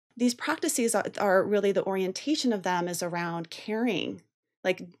these practices are really, the orientation of them is around caring,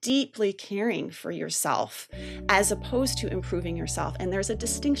 like deeply caring for yourself, as opposed to improving yourself. And there's a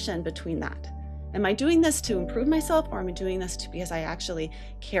distinction between that. Am I doing this to improve myself, or am I doing this because I actually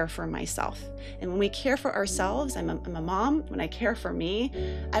care for myself? And when we care for ourselves, I'm a mom, when I care for me,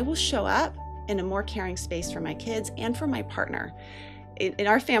 I will show up in a more caring space for my kids and for my partner. In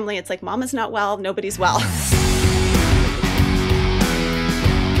our family, it's like, mama's not well, nobody's well.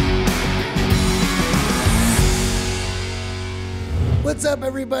 What's up,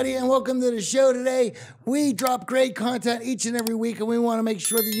 everybody, and welcome to the show today. We drop great content each and every week, and we want to make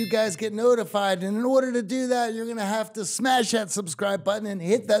sure that you guys get notified. And in order to do that, you're going to have to smash that subscribe button and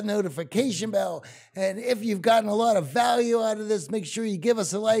hit that notification bell. And if you've gotten a lot of value out of this, make sure you give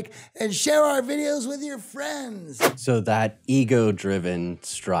us a like and share our videos with your friends. So that ego-driven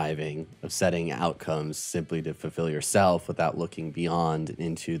striving of setting outcomes simply to fulfill yourself without looking beyond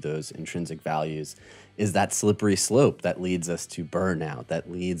into those intrinsic values is that slippery slope that leads us to burnout, that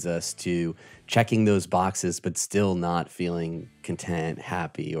leads us to checking those boxes but still not feeling content,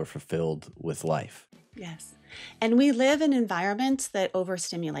 happy, or fulfilled with life. Yes. And we live in environments that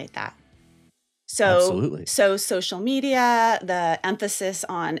overstimulate that. Absolutely. So social media, the emphasis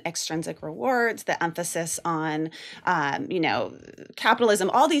on extrinsic rewards, the emphasis on, capitalism,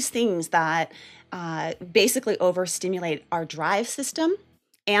 all these things that basically overstimulate our drive system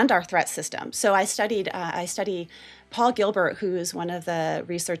and our threat system. So I study Paul Gilbert, who is one of the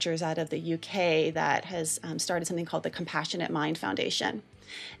researchers out of the UK that has started something called the Compassionate Mind Foundation.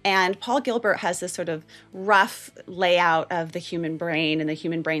 And Paul Gilbert has this sort of rough layout of the human brain and the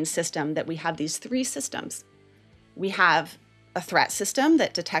human brain system, that we have these three systems. We have a threat system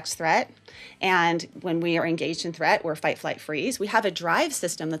that detects threat. And when we are engaged in threat, we're fight, flight, freeze. We have a drive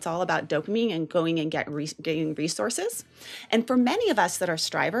system that's all about dopamine and going and getting resources. And for many of us that are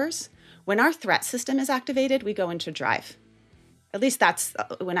strivers, when our threat system is activated, we go into drive. At least that's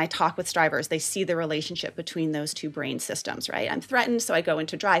when I talk with strivers, they see the relationship between those two brain systems, right? I'm threatened, so I go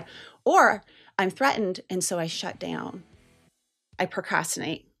into drive. Or I'm threatened, and so I shut down. I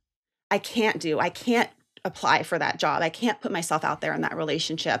procrastinate. I can't apply for that job. I can't put myself out there in that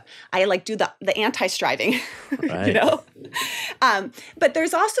relationship. I do the anti-striving, Right. But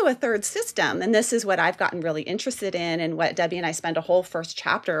there's also a third system, and this is what I've gotten really interested in, and what Debbie and I spend a whole first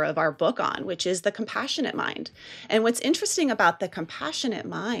chapter of our book on, which is the compassionate mind. And what's interesting about the compassionate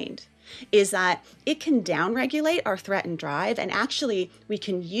mind is that it can downregulate our threat and drive, and actually we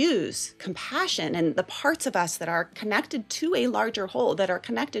can use compassion and the parts of us that are connected to a larger whole, that are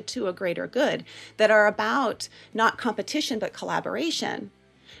connected to a greater good, that are about not competition but collaboration,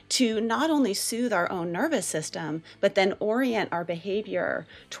 to not only soothe our own nervous system, but then orient our behavior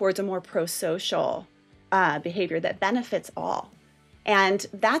towards a more pro-social behavior that benefits all. And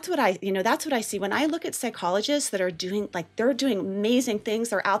that's what I see when I look at psychologists that are doing, they're doing amazing things.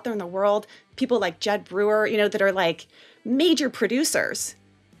 They're out there in the world. People like Jed Brewer, that are like major producers.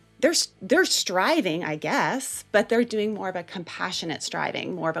 They're striving, I guess, but they're doing more of a compassionate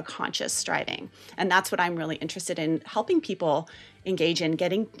striving, more of a conscious striving. And that's what I'm really interested in, helping people engage in,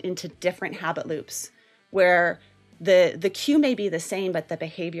 getting into different habit loops where the cue may be the same, but the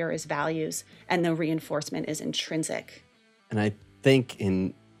behavior is values and the reinforcement is intrinsic. And I think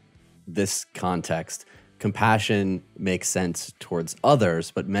in this context, compassion makes sense towards others,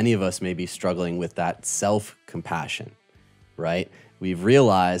 but many of us may be struggling with that self-compassion, right? We've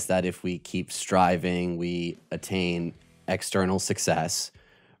realized that if we keep striving, we attain external success,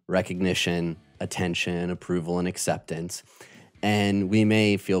 recognition, attention, approval, and acceptance. And we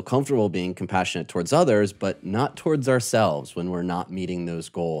may feel comfortable being compassionate towards others, but not towards ourselves when we're not meeting those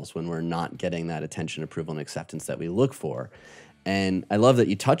goals, when we're not getting that attention, approval, and acceptance that we look for. And I love that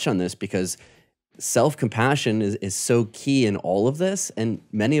you touch on this, because self-compassion is so key in all of this, and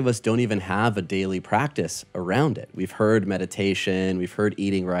many of us don't even have a daily practice around it. We've heard meditation, we've heard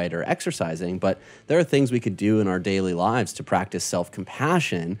eating right or exercising, but there are things we could do in our daily lives to practice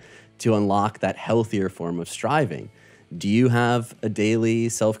self-compassion to unlock that healthier form of striving. Do you have a daily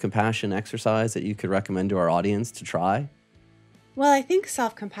self-compassion exercise that you could recommend to our audience to try? Well, I think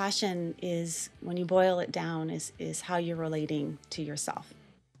self-compassion is, when you boil it down, is how you're relating to yourself,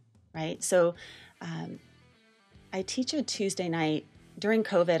 right? So I teach a Tuesday night. During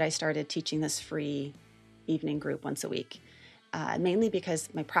COVID, I started teaching this free evening group once a week, mainly because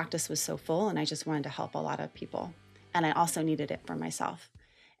my practice was so full and I just wanted to help a lot of people. And I also needed it for myself.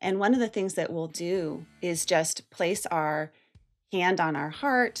 And one of the things that we'll do is just place our hand on our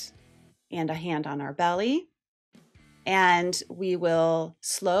heart and a hand on our belly, and we will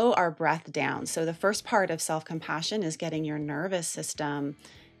slow our breath down. So the first part of self-compassion is getting your nervous system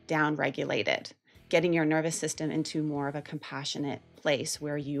down regulated, getting your nervous system into more of a compassionate place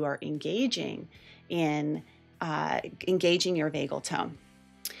where you are engaging in engaging your vagal tone.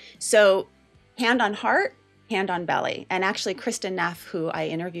 So hand on heart, hand on belly. And actually, Kristen Neff, who I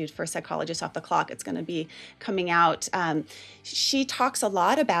interviewed for Psychologist Off the Clock, it's going to be coming out. She talks a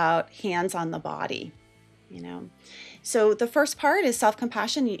lot about hands on the body, you know. So the first part is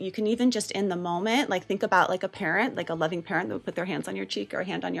self-compassion. You can even just in the moment, like think about like a parent, like a loving parent that would put their hands on your cheek or a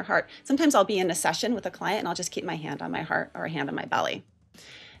hand on your heart. Sometimes I'll be in a session with a client and I'll just keep my hand on my heart or a hand on my belly.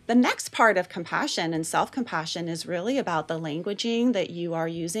 The next part of compassion and self-compassion is really about the languaging that you are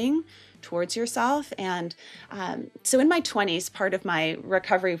using towards yourself. And so in my 20s, part of my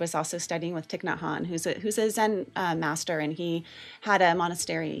recovery was also studying with Thich Nhat Hanh, who's a Zen master, and he had a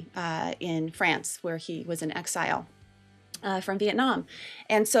monastery in France where he was in exile from Vietnam.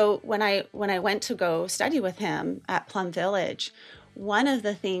 And so when I went to go study with him at Plum Village, one of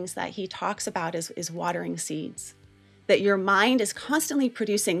the things that he talks about is watering seeds. That your mind is constantly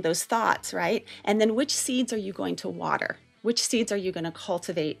producing those thoughts, right? And then which seeds are you going to water? Which seeds are you going to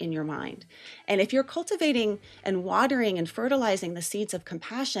cultivate in your mind? And if you're cultivating and watering and fertilizing the seeds of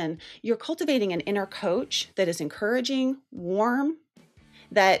compassion, you're cultivating an inner coach that is encouraging, warm,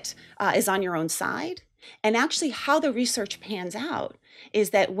 that is on your own side. And actually how the research pans out is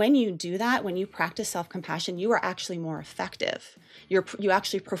that when you do that, when you practice self-compassion, you are actually more effective. You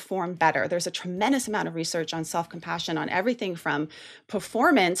actually perform better. There's a tremendous amount of research on self-compassion on everything from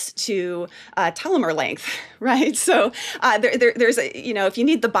performance to telomere length, right? So there's a, if you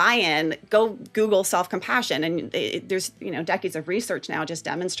need the buy-in, go Google self-compassion, and there's decades of research now just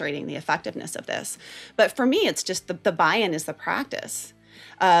demonstrating the effectiveness of this. But for me, it's just the buy-in is the practice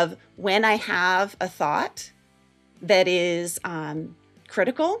of when I have a thought that is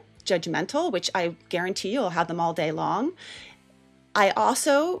critical, judgmental, which I guarantee you'll have them all day long. I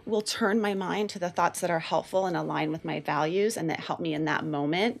also will turn my mind to the thoughts that are helpful and align with my values and that help me in that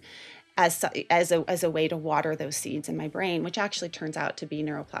moment as a way to water those seeds in my brain, which actually turns out to be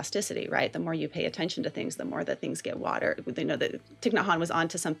neuroplasticity, right? The more you pay attention to things, the more that things get watered. They know that Thich Nhat Hanh was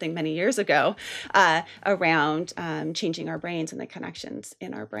onto something many years ago around changing our brains and the connections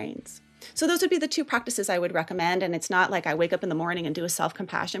in our brains. So those would be the two practices I would recommend. And it's not like I wake up in the morning and do a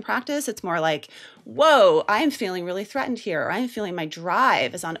self-compassion practice. It's more like, whoa, I'm feeling really threatened here. Or I'm feeling my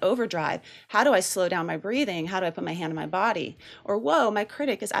drive is on overdrive. How do I slow down my breathing? How do I put my hand on my body? Or, whoa, my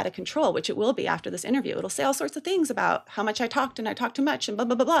critic is out of control, which it will be after this interview. It'll say all sorts of things about how much I talked and I talked too much and blah,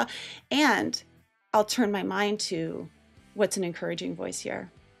 blah, blah, blah. And I'll turn my mind to what's an encouraging voice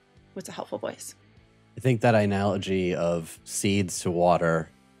here? What's a helpful voice? I think that analogy of seeds to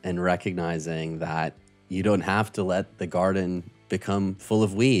water and recognizing that you don't have to let the garden become full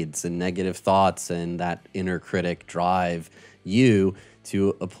of weeds and negative thoughts and that inner critic drive you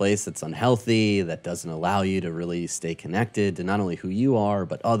to a place that's unhealthy, that doesn't allow you to really stay connected to not only who you are,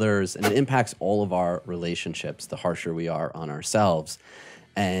 but others. And it impacts all of our relationships, the harsher we are on ourselves.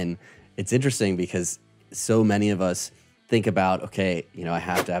 And it's interesting because so many of us think about, okay, I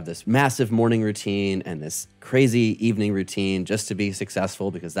have to have this massive morning routine and this crazy evening routine just to be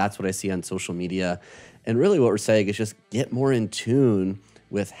successful because that's what I see on social media. And really what we're saying is just get more in tune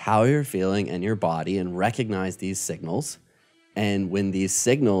with how you're feeling and your body and recognize these signals. And when these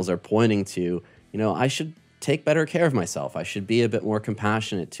signals are pointing to, I should take better care of myself. I should be a bit more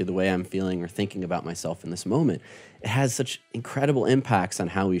compassionate to the way I'm feeling or thinking about myself in this moment. It has such incredible impacts on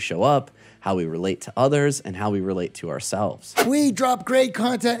how we show up, how we relate to others, and how we relate to ourselves. We drop great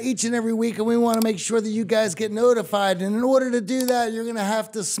content each and every week, and we want to make sure that you guys get notified. And in order to do that, you're going to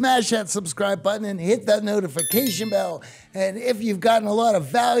have to smash that subscribe button and hit that notification bell. And if you've gotten a lot of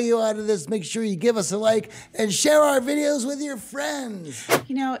value out of this, make sure you give us a like and share our videos with your friends.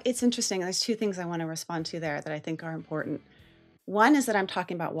 It's interesting. There's two things I want to respond to there that I think are important. One is that I'm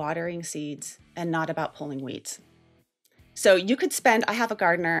talking about watering seeds and not about pulling weeds. So you could I have a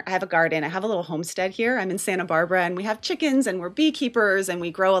garden, I have a little homestead here. I'm in Santa Barbara and we have chickens and we're beekeepers and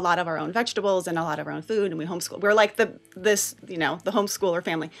we grow a lot of our own vegetables and a lot of our own food and we homeschool. We're like the homeschooler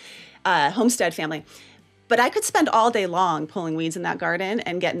family, homestead family. But I could spend all day long pulling weeds in that garden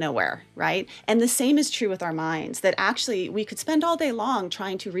and get nowhere, right? And the same is true with our minds, that actually we could spend all day long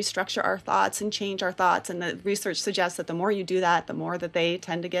trying to restructure our thoughts and change our thoughts. And the research suggests that the more you do that, the more that they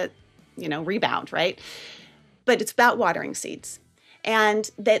tend to get, rebound, right? But it's about watering seeds.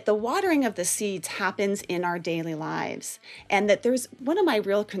 And that the watering of the seeds happens in our daily lives. And that there's one of my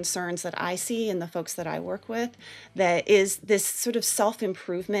real concerns that I see in the folks that I work with, that is this sort of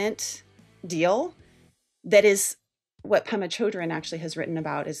self-improvement deal. That is what Pema Chodron actually has written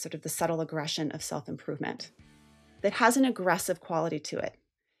about, is sort of the subtle aggression of self-improvement that has an aggressive quality to it.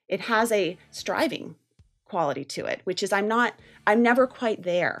 It has a striving quality to it, which is I'm never quite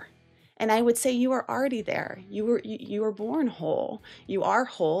there. And I would say you are already there. You were born whole. You are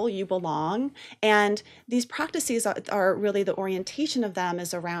whole. You belong. And these practices are really, the orientation of them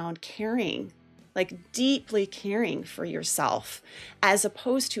is around caring, like deeply caring for yourself, as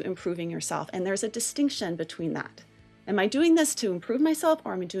opposed to improving yourself. And there's a distinction between that. Am I doing this to improve myself,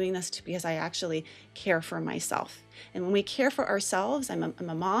 or am I doing this because I actually care for myself? And when we care for ourselves, I'm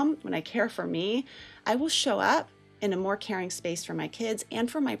a mom. When I care for me, I will show up in a more caring space for my kids and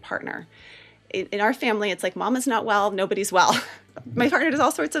for my partner. In our family, it's like mama's not well, nobody's well. My partner does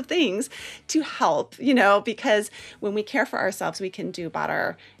all sorts of things to help, because when we care for ourselves, we can do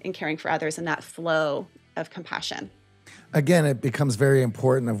better in caring for others, and that flow of compassion. Again, it becomes very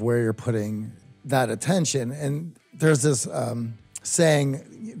important of where you're putting that attention. And there's this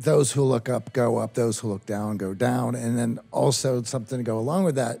saying, those who look up, those who look down, go down. And then also something to go along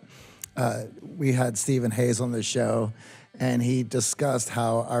with that, we had Stephen Hayes on the show, and he discussed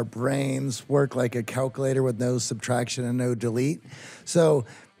how our brains work like a calculator with no subtraction and no delete. So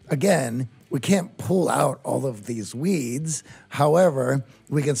again, we can't pull out all of these weeds. However,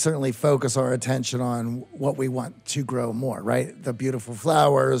 we can certainly focus our attention on what we want to grow more, right? The beautiful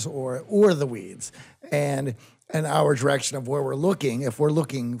flowers or the weeds. And our direction of where we're looking, if we're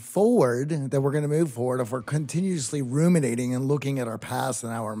looking forward, then we're going to move forward. If we're continuously ruminating and looking at our past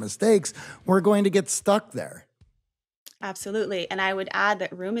and our mistakes, we're going to get stuck there. Absolutely. And I would add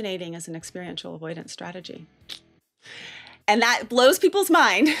that ruminating is an experiential avoidance strategy. And that blows people's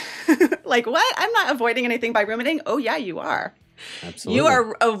mind. Like, what? I'm not avoiding anything by ruminating. Oh, yeah, you are. Absolutely. You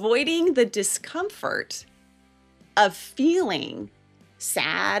are avoiding the discomfort of feeling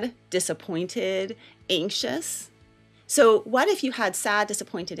sad, disappointed, anxious. So what if you had sad,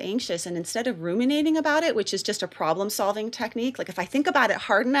 disappointed, anxious, and instead of ruminating about it, which is just a problem-solving technique, like if I think about it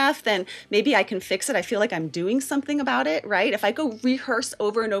hard enough, then maybe I can fix it. I feel like I'm doing something about it, right? If I go rehearse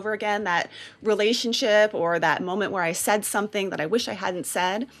over and over again that relationship or that moment where I said something that I wish I hadn't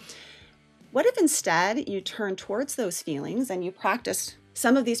said, what if instead you turn towards those feelings and you practice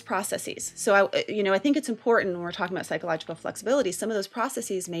some of these processes? So I think it's important when we're talking about psychological flexibility, some of those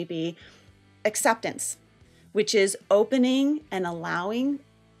processes may be acceptance, which is opening and allowing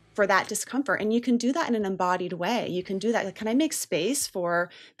for that discomfort. And you can do that in an embodied way. You can do that. Like, can I make space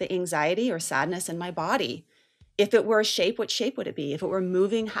for the anxiety or sadness in my body? If it were a shape, what shape would it be? If it were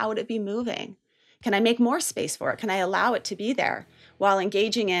moving, how would it be moving? Can I make more space for it? Can I allow it to be there while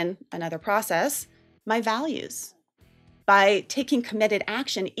engaging in another process, my values? By taking committed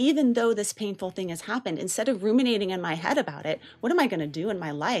action, even though this painful thing has happened, instead of ruminating in my head about it, what am I going to do in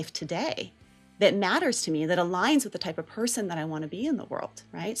my life today that matters to me, that aligns with the type of person that I want to be in the world,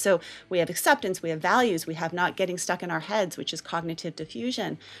 right? So we have acceptance, we have values, we have not getting stuck in our heads, which is cognitive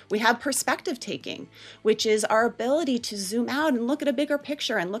diffusion. We have perspective taking, which is our ability to zoom out and look at a bigger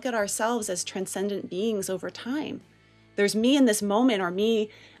picture and look at ourselves as transcendent beings over time. There's me in this moment, or me,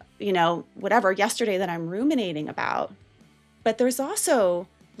 whatever, yesterday that I'm ruminating about. But there's also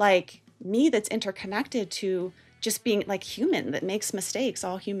like me that's interconnected to just being like human that makes mistakes.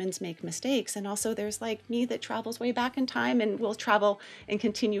 All humans make mistakes. And also there's like me that travels way back in time and will travel and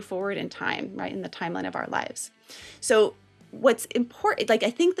continue forward in time, right, in the timeline of our lives. So what's important, like I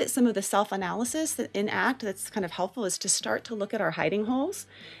think that some of the self-analysis that in ACT that's kind of helpful is to start to look at our hiding holes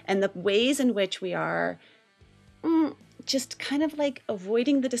and the ways in which we are just kind of like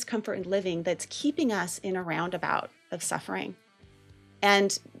avoiding the discomfort in living that's keeping us in a roundabout of suffering.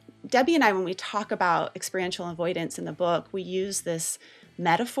 And Debbie and I, when we talk about experiential avoidance in the book, we use this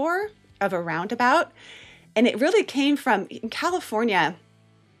metaphor of a roundabout. And it really came from in California.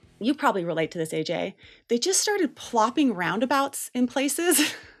 You probably relate to this, AJ. They just started plopping roundabouts in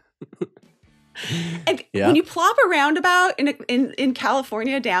places. And when you plop a roundabout in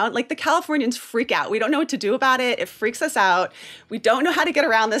California down, like the Californians freak out. We don't know what to do about it. It freaks us out. We don't know how to get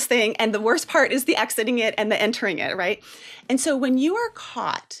around this thing. And the worst part is the exiting it and the entering it, right? And so when you are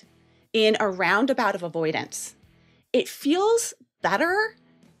caught in a roundabout of avoidance, it feels better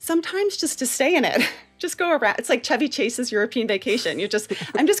sometimes just to stay in it. Just go around. It's like Chevy Chase's European Vacation. I'm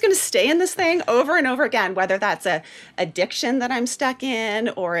just going to stay in this thing over and over again, whether that's a addiction that I'm stuck in,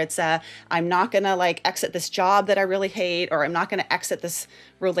 or it's I'm not going to like exit this job that I really hate, or I'm not going to exit this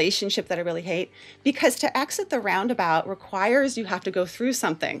relationship that I really hate. Because to exit the roundabout requires you have to go through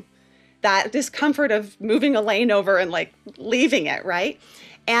something. That discomfort of moving a lane over and like leaving it, right?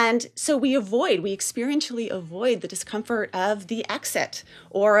 And so we experientially avoid the discomfort of the exit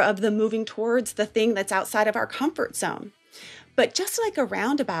or of the moving towards the thing that's outside of our comfort zone. But just like a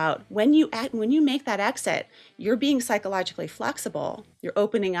roundabout, when you make that exit, you're being psychologically flexible. You're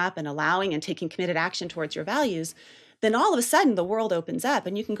opening up and allowing and taking committed action towards your values. Then all of a sudden, the world opens up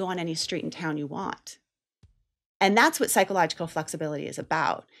and you can go on any street in town you want. And that's what psychological flexibility is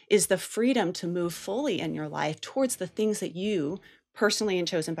about, is the freedom to move fully in your life towards the things that you, personally and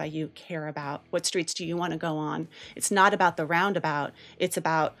chosen by you, care about. What streets do you want to go on? It's not about the roundabout. It's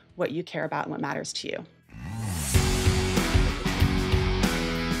about what you care about and what matters to you.